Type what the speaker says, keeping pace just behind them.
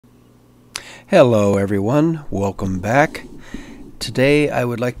Hello everyone, welcome back. Today I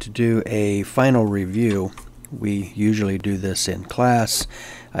would like to do a final review. We usually do this in class.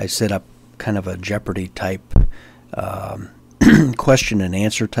 I set up kind of a Jeopardy type question and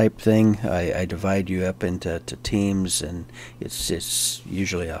answer type thing. I divide you up into teams, and it's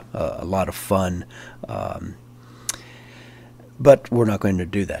usually a lot of fun. But we're not going to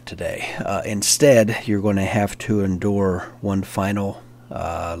do that today. Instead, you're going to have to endure one final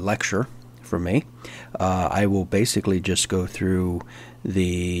lecture from me. I will basically just go through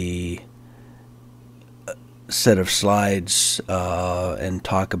the set of slides and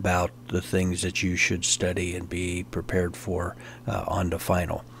talk about the things that you should study and be prepared for on the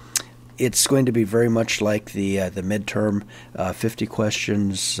final. It's going to be very much like the midterm, 50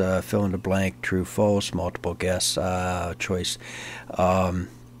 questions, fill in the blank, true, false, multiple guess, choice.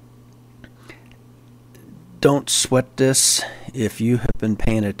 Don't sweat this. If you have been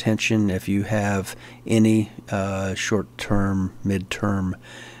paying attention, if you have any short-term, mid-term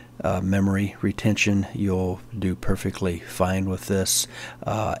memory retention, you'll do perfectly fine with this.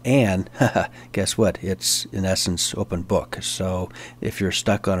 And guess what? It's, in essence, open book. So if you're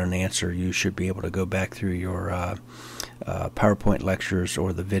stuck on an answer, you should be able to go back through your PowerPoint lectures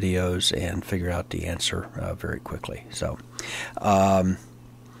or the videos and figure out the answer very quickly. So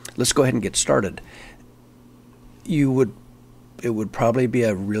let's go ahead and get started. It would probably be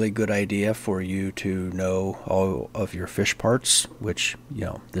a really good idea for you to know all of your fish parts, which,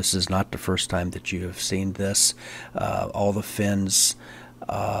 this is not the first time that you have seen this. All the fins,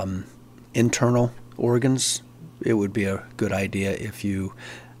 internal organs. It would be a good idea if you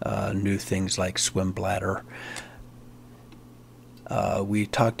knew things like swim bladder. We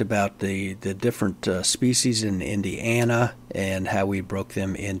talked about the different species in Indiana and how we broke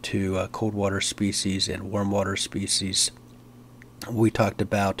them into cold water species and warm water species. We talked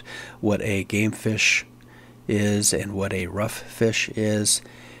about what a game fish is and what a rough fish is.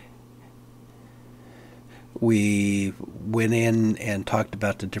 We went in and talked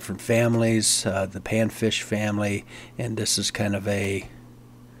about the different families, the panfish family, and this is kind of I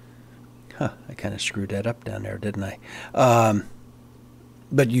kind of screwed that up down there, didn't I?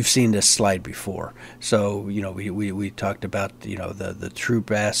 But you've seen this slide before. So, we talked about, the true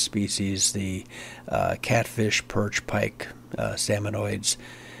bass species, the catfish, perch, pike, salmonoids,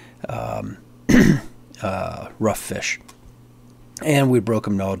 rough fish. And we broke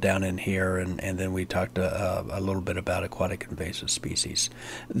them all down in here, and then we talked a little bit about aquatic invasive species.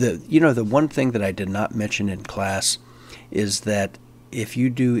 The one thing that I did not mention in class is that if you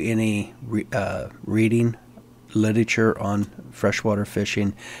do any reading literature on freshwater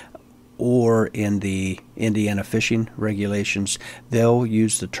fishing or in the Indiana fishing regulations, they'll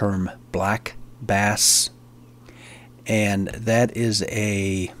use the term black bass, and that is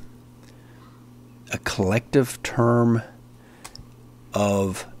a collective term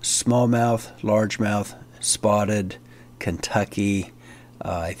of smallmouth, largemouth, spotted, Kentucky.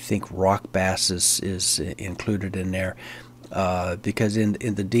 I think rock bass is included in there because in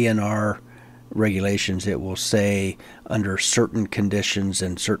the DNR regulations, it will say under certain conditions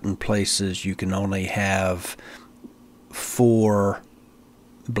and certain places you can only have 4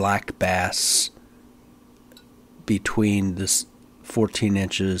 black bass between this 14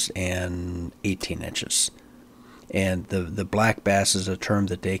 inches and 18 inches. And the black bass is a term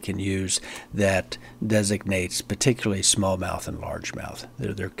that they can use that designates particularly smallmouth and largemouth.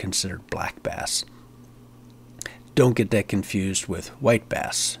 They're considered black bass. Don't get that confused with white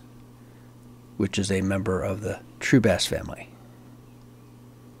bass, which is a member of the true bass family.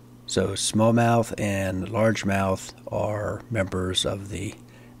 So smallmouth and largemouth are members of the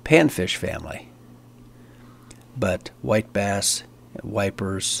panfish family. But white bass,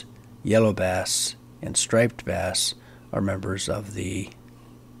 wipers, yellow bass, and striped bass are members of the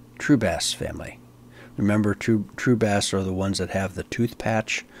true bass family. Remember, true bass are the ones that have the tooth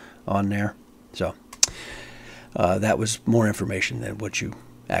patch on there. So that was more information than what you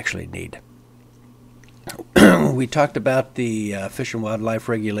actually need. We talked about the Fish and Wildlife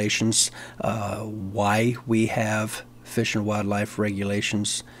regulations, why we have Fish and Wildlife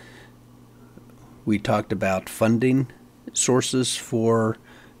regulations. We talked about funding sources for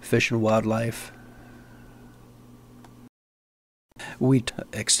Fish and Wildlife. We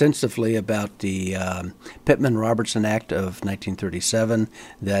talked extensively about the Pittman-Robertson Act of 1937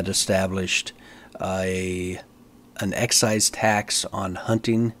 that established an excise tax on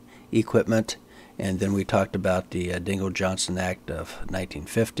hunting equipment. And then we talked about the Dingell-Johnson Act of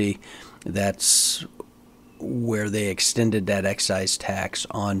 1950. That's where they extended that excise tax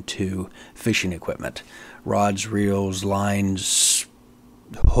onto fishing equipment. Rods, reels, lines,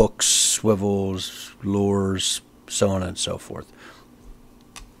 hooks, swivels, lures, so on and so forth.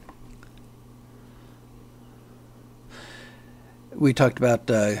 We talked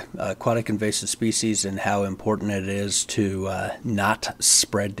about aquatic invasive species and how important it is to not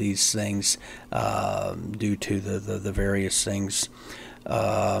spread these things due to the various things.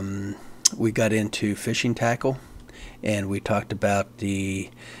 We got into fishing tackle, and we talked about the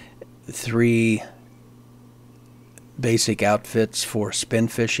 3 basic outfits for spin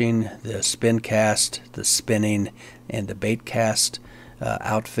fishing: the spin cast, the spinning, and the bait cast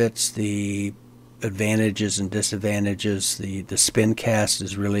outfits. The advantages and disadvantages: the spin cast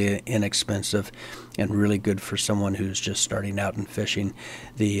is really inexpensive and really good for someone who's just starting out in fishing.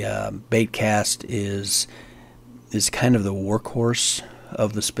 The bait cast is kind of the workhorse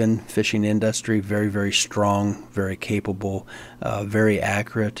of the spin fishing industry. Very, very strong, very capable, very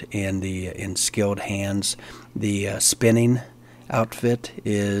accurate in skilled hands. The spinning outfit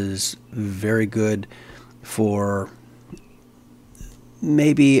is very good for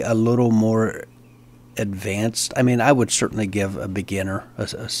maybe a little more advanced. I mean, I would certainly give a beginner a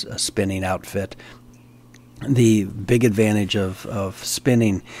spinning outfit. The big advantage of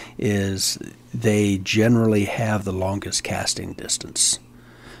spinning is they generally have the longest casting distance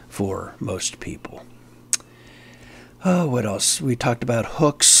for most people. Oh, what else? We talked about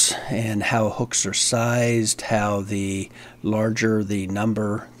hooks and how hooks are sized, how the larger the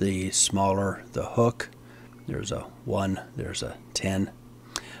number, the smaller the hook. There's a 1, there's a 10.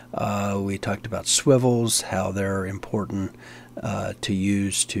 We talked about swivels, how they're important to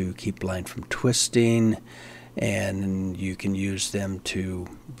use to keep line from twisting, and you can use them to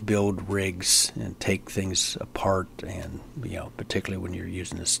build rigs and take things apart, and particularly when you're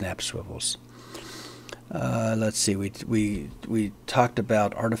using the snap swivels. Let's see. We talked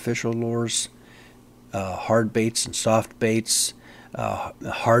about artificial lures, hard baits and soft baits.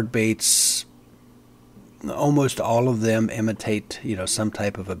 Hard baits, almost all of them imitate, some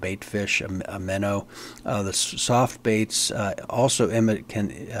type of a bait fish, a minnow. The soft baits also can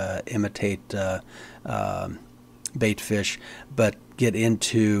imitate bait fish, but get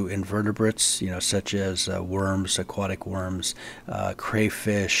into invertebrates, such as worms, aquatic worms,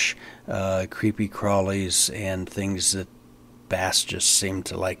 crayfish, creepy crawlies, and things that bass just seem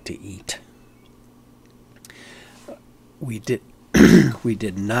to like to eat. We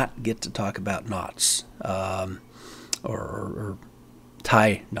did not get to talk about knots or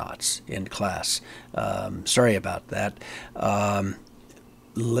tie knots in class. Sorry about that.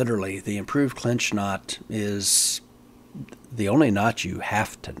 Literally, the improved clinch knot is the only knot you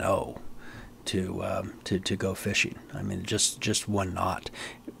have to know to go fishing. I mean, just one knot.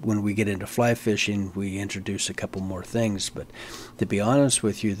 When we get into fly fishing, we introduce a couple more things, but to be honest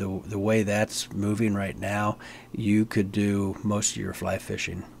with you, the way that's moving right now, you could do most of your fly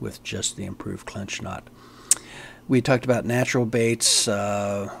fishing with just the improved clinch knot. We talked about natural baits,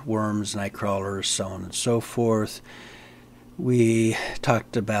 worms, night crawlers, so on and so forth. We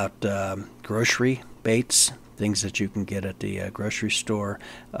talked about grocery baits, things that you can get at the grocery store.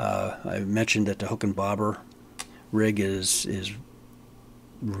 I mentioned that the hook and bobber rig is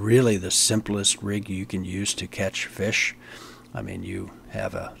really the simplest rig you can use to catch fish. I mean, you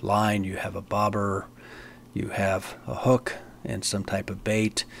have a line, you have a bobber, you have a hook and some type of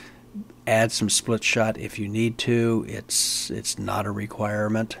bait. Add some split shot if you need to. It's not a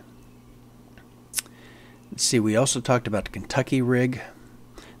requirement. Let's see, we also talked about the Kentucky rig.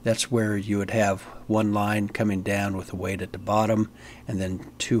 That's where you would have one line coming down with a weight at the bottom and then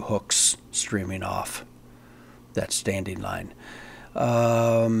 2 hooks streaming off that standing line.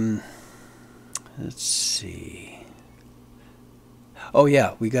 Let's see. Oh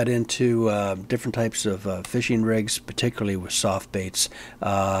yeah, we got into different types of fishing rigs, particularly with soft baits.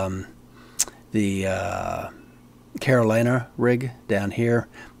 The Carolina rig down here,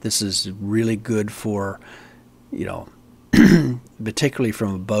 this is really good for, particularly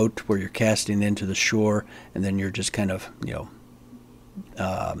from a boat where you're casting into the shore and then you're just kind of,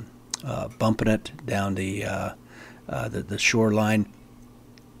 bumping it down the shoreline.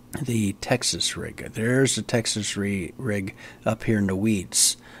 The Texas rig. There's a Texas rig up here in the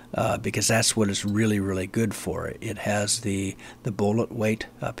weeds because that's what it's really, really good for. It has the bullet weight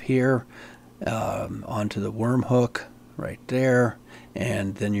up here onto the worm hook right there,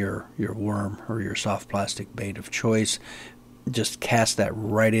 and then your worm or your soft plastic bait of choice. Just cast that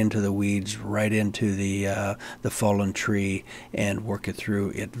right into the weeds, right into the fallen tree, and work it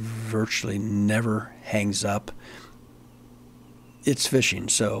through. It virtually never hangs up. It's fishing,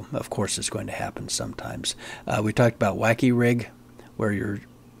 so of course it's going to happen sometimes. We talked about wacky rig, where you're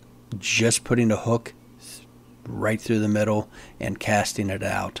just putting a hook right through the middle and casting it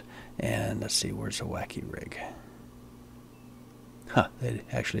out, And let's see, where's a wacky rig? Huh, they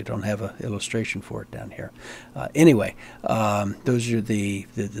actually don't have an illustration for it down here. Anyway, those are the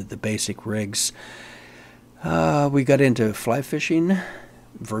basic rigs. We got into fly fishing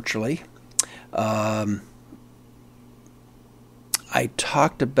virtually. I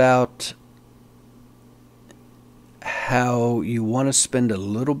talked about how you want to spend a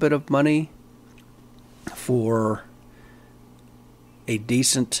little bit of money for a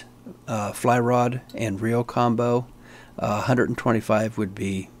decent fly rod and reel combo. 125 would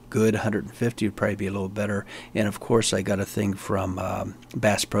be good. 150 would probably be a little better. And of course, I got a thing from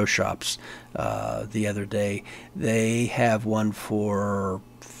Bass Pro Shops the other day. They have one for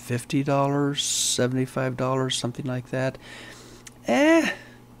 $50, $75, something like that. I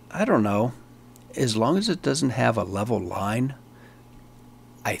don't know. As long as it doesn't have a level line,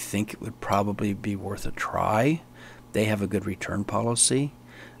 I think it would probably be worth a try. They have a good return policy.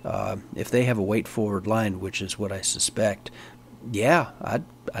 If they have a weight forward line, which is what I suspect, yeah,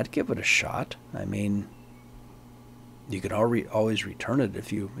 I'd give it a shot. I mean, you could always return it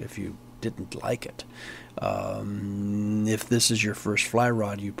if you didn't like it. If this is your first fly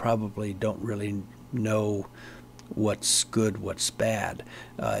rod, you probably don't really know what's good, what's bad.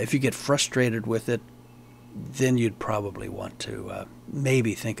 If you get frustrated with it, then you'd probably want to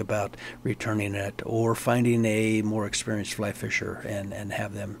maybe think about returning it or finding a more experienced fly fisher and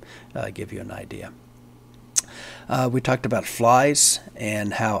have them give you an idea. We talked about flies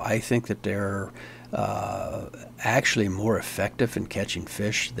and how I think that they're actually more effective in catching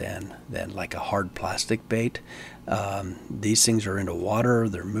fish than like a hard plastic bait. These things are in the water,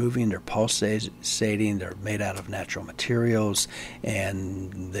 they're moving, they're pulsating, they're made out of natural materials,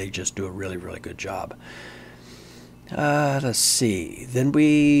 and they just do a really, really good job. Let's see. Then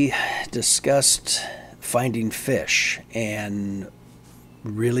we discussed finding fish and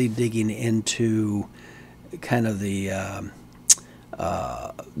really digging into kind of the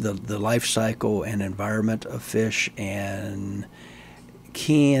life cycle and environment of fish, and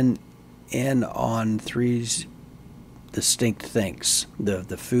keying in on three distinct things: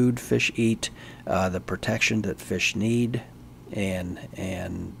 the food fish eat, the protection that fish need, and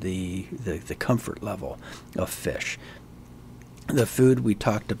the comfort level of fish. The food we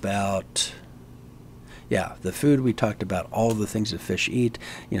talked about. Yeah, the food we talked about, all the things that fish eat,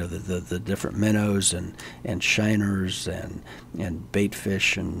 the different minnows and shiners and bait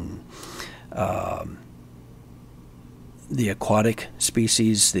fish and the aquatic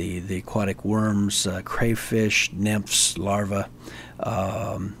species, the aquatic worms, crayfish, nymphs, larvae,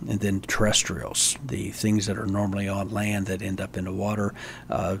 and then terrestrials, the things that are normally on land that end up in the water,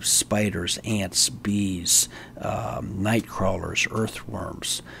 spiders, ants, bees, night crawlers,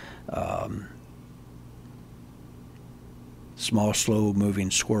 earthworms, small,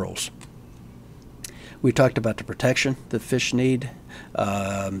 slow-moving squirrels. We talked about the protection that fish need,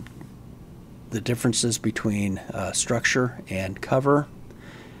 the differences between structure and cover.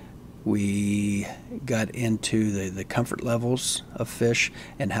 We got into the comfort levels of fish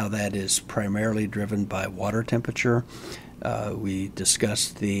and how that is primarily driven by water temperature. We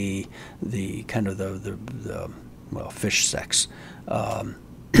discussed the kind of the fish sex.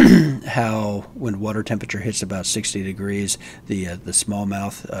 How when water temperature hits about 60 degrees, the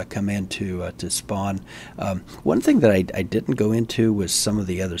smallmouth come in to spawn. One thing that I didn't go into was some of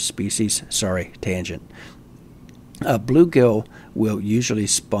the other species. Sorry, tangent. Bluegill will usually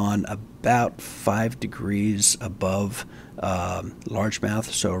spawn about 5 degrees above largemouth,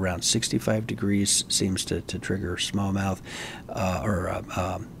 so around 65 degrees seems to trigger smallmouth or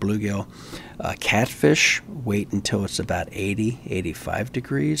bluegill. Catfish wait until it's about 85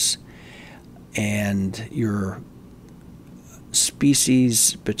 degrees. And your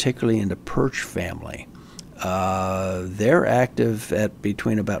species, particularly in the perch family, they're active at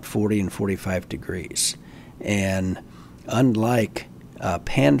between about 40 and 45 degrees. And unlike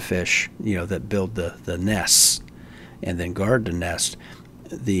panfish, that build the nests and then guard the nest,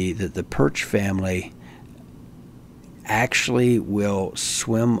 the perch family actually will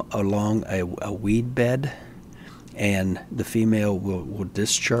swim along a weed bed, and the female will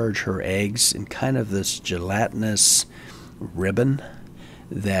discharge her eggs in kind of this gelatinous ribbon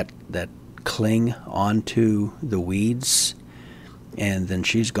that cling onto the weeds, and then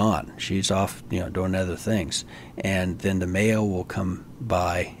she's gone. She's off, doing other things, and then the male will come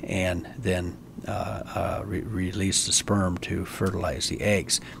by and then release the sperm to fertilize the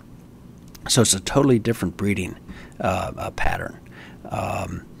eggs. So it's a totally different breeding pattern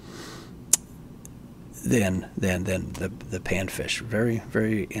than the panfish. Very,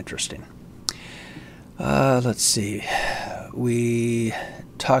 very interesting. Let's see. We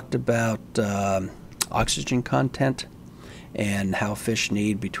talked about oxygen content and how fish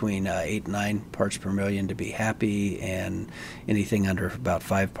need between 8 and 9 parts per million to be happy, and anything under about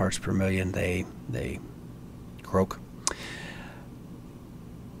 5 parts per million they croak.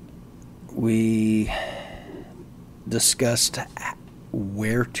 We discussed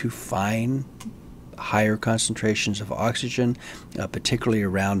where to find higher concentrations of oxygen, particularly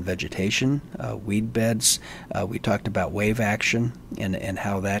around vegetation, weed beds. We talked about wave action and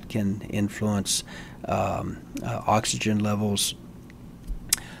how that can influence oxygen levels.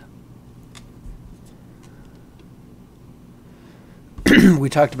 We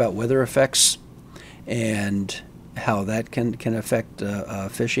talked about weather effects and how that can affect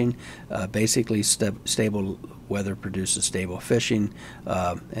fishing. Basically, stable weather produces stable fishing,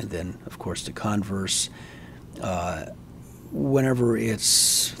 and then, of course, the converse. Whenever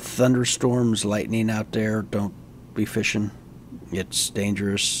it's thunderstorms, lightning out there, don't be fishing. It's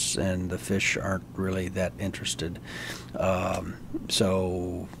dangerous, and the fish aren't really that interested.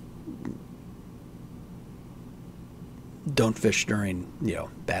 So don't fish during,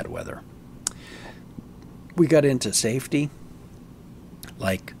 bad weather. We got into safety,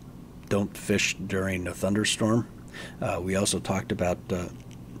 like don't fish during a thunderstorm. We also talked about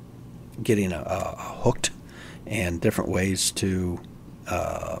getting hooked and different ways to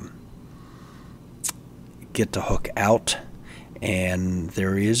get the hook out. And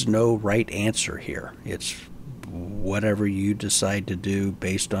there is no right answer here. It's whatever you decide to do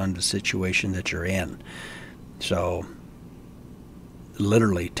based on the situation that you're in. So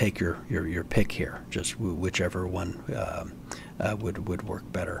literally take your pick here, just whichever one would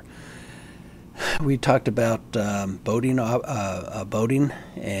work better. We talked about boating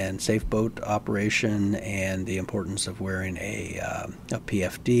and safe boat operation and the importance of wearing a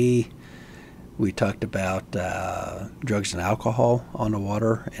PFD. We talked about drugs and alcohol on the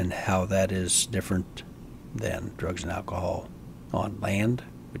water and how that is different than drugs and alcohol on land,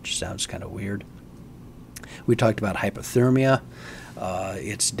 which sounds kind of weird. We talked about hypothermia,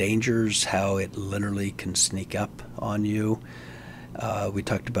 its dangers, how it literally can sneak up on you. We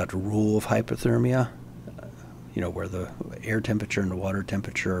talked about the rule of hypothermia, where the air temperature and the water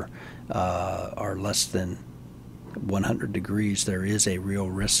temperature are less than 100 degrees. There is a real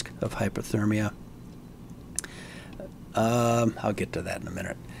risk of hypothermia. I'll get to that in a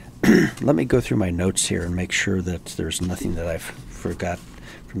minute. Let me go through my notes here and make sure that there's nothing that I've forgot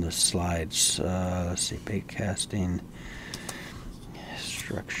from the slides. Let's see, bait casting,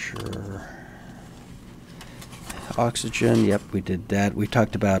 structure, oxygen. Yep, we did that. We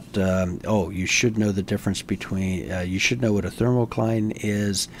talked about, you should know the difference between, you should know what a thermocline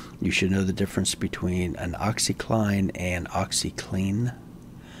is. You should know the difference between an OxyCline and OxyClean.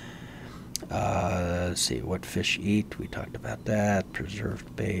 Let's see, what fish eat. We talked about that.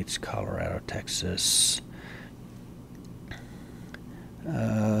 Preserved baits, Colorado, Texas.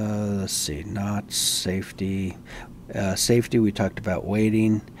 Let's see, knots, safety. Safety, we talked about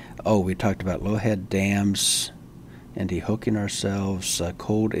wading. We talked about low head dams and dehooking ourselves,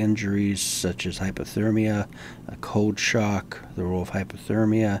 cold injuries such as hypothermia, cold shock, the role of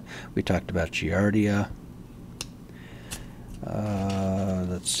hypothermia. We talked about giardia.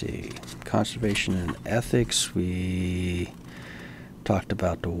 Let's see, conservation and ethics. We talked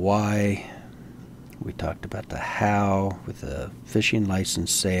about the why. We talked about the how with the fishing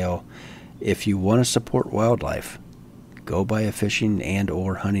license sale. If you want to support wildlife, go buy a fishing and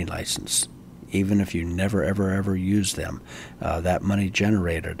or hunting license. Even if you never, ever use them, that money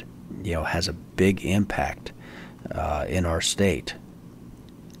generated, has a big impact in our state.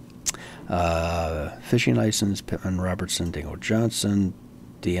 Fishing license, Pittman Robertson, Dingle Johnson,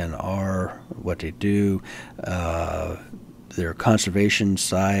 DNR, what they do, their conservation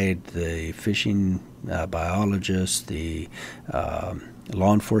side, the fishing biologists, the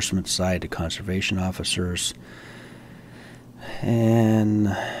law enforcement side, the conservation officers,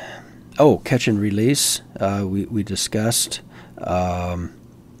 and catch and release. We discussed. One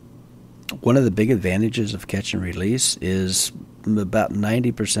of the big advantages of catch and release is about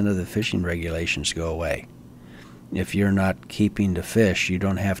 90% of the fishing regulations go away. If you're not keeping the fish, you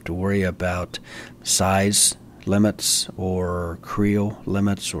don't have to worry about size limits or creel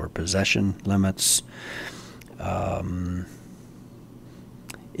limits or possession limits.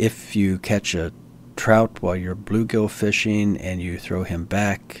 If you catch a trout while you're bluegill fishing and you throw him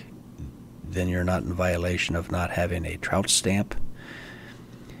back, then you're not in violation of not having a trout stamp.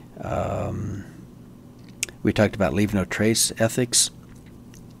 We talked about leave no trace ethics.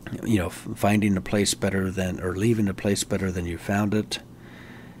 Finding a place better than, or leaving a place better than you found it.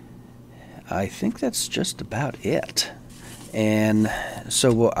 I think that's just about it. And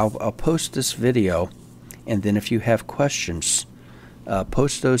so I'll post this video, and then if you have questions,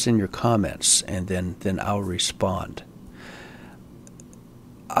 post those in your comments, and then I'll respond.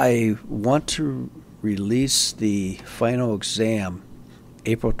 I want to release the final exam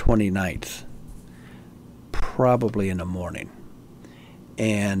April 29th, probably in the morning,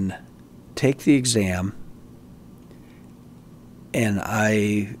 and take the exam. And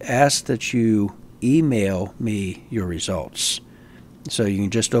I ask that you email me your results. So you can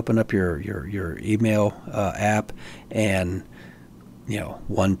just open up your email app, and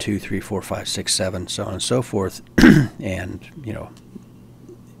 1, 2, 3, 4, 5, 6, 7, so on and so forth, and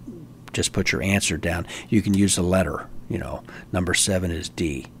just put your answer down. You can use a letter. Number 7 is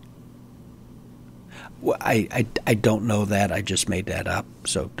D. Well, I don't know that. I just made that up.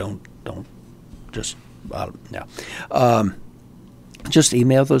 So don't just no. Just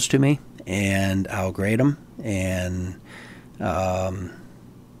email those to me, and I'll grade them, and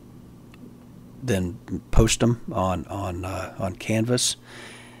then post them on Canvas.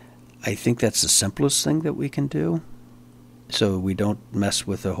 I think that's the simplest thing that we can do, so we don't mess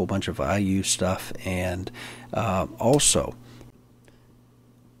with a whole bunch of IU stuff. And also,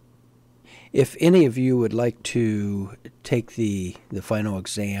 if any of you would like to take the final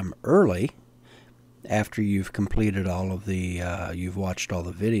exam early, after you've completed all of the, you've watched all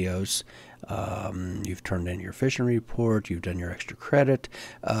the videos, you've turned in your fishing report, you've done your extra credit,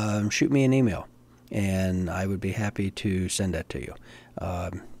 shoot me an email, and I would be happy to send that to you.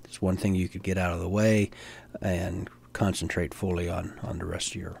 It's one thing you could get out of the way and concentrate fully on the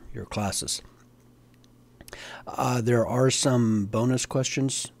rest of your classes. There are some bonus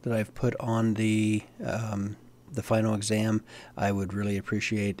questions that I've put on the final exam. I would really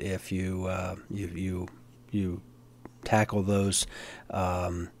appreciate if you tackle those.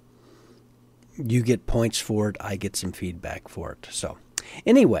 You get points for it. I get some feedback for it. So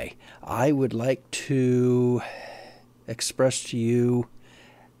anyway, I would like to express to you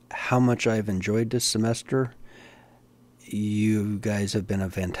how much I've enjoyed this semester. You guys have been a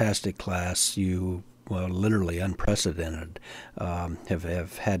fantastic class. You, well, literally unprecedented,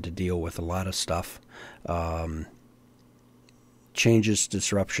 have had to deal with a lot of stuff. Changes,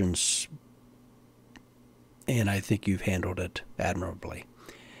 disruptions, and I think you've handled it admirably.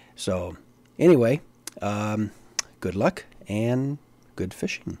 So anyway, good luck and good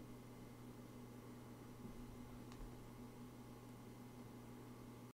fishing.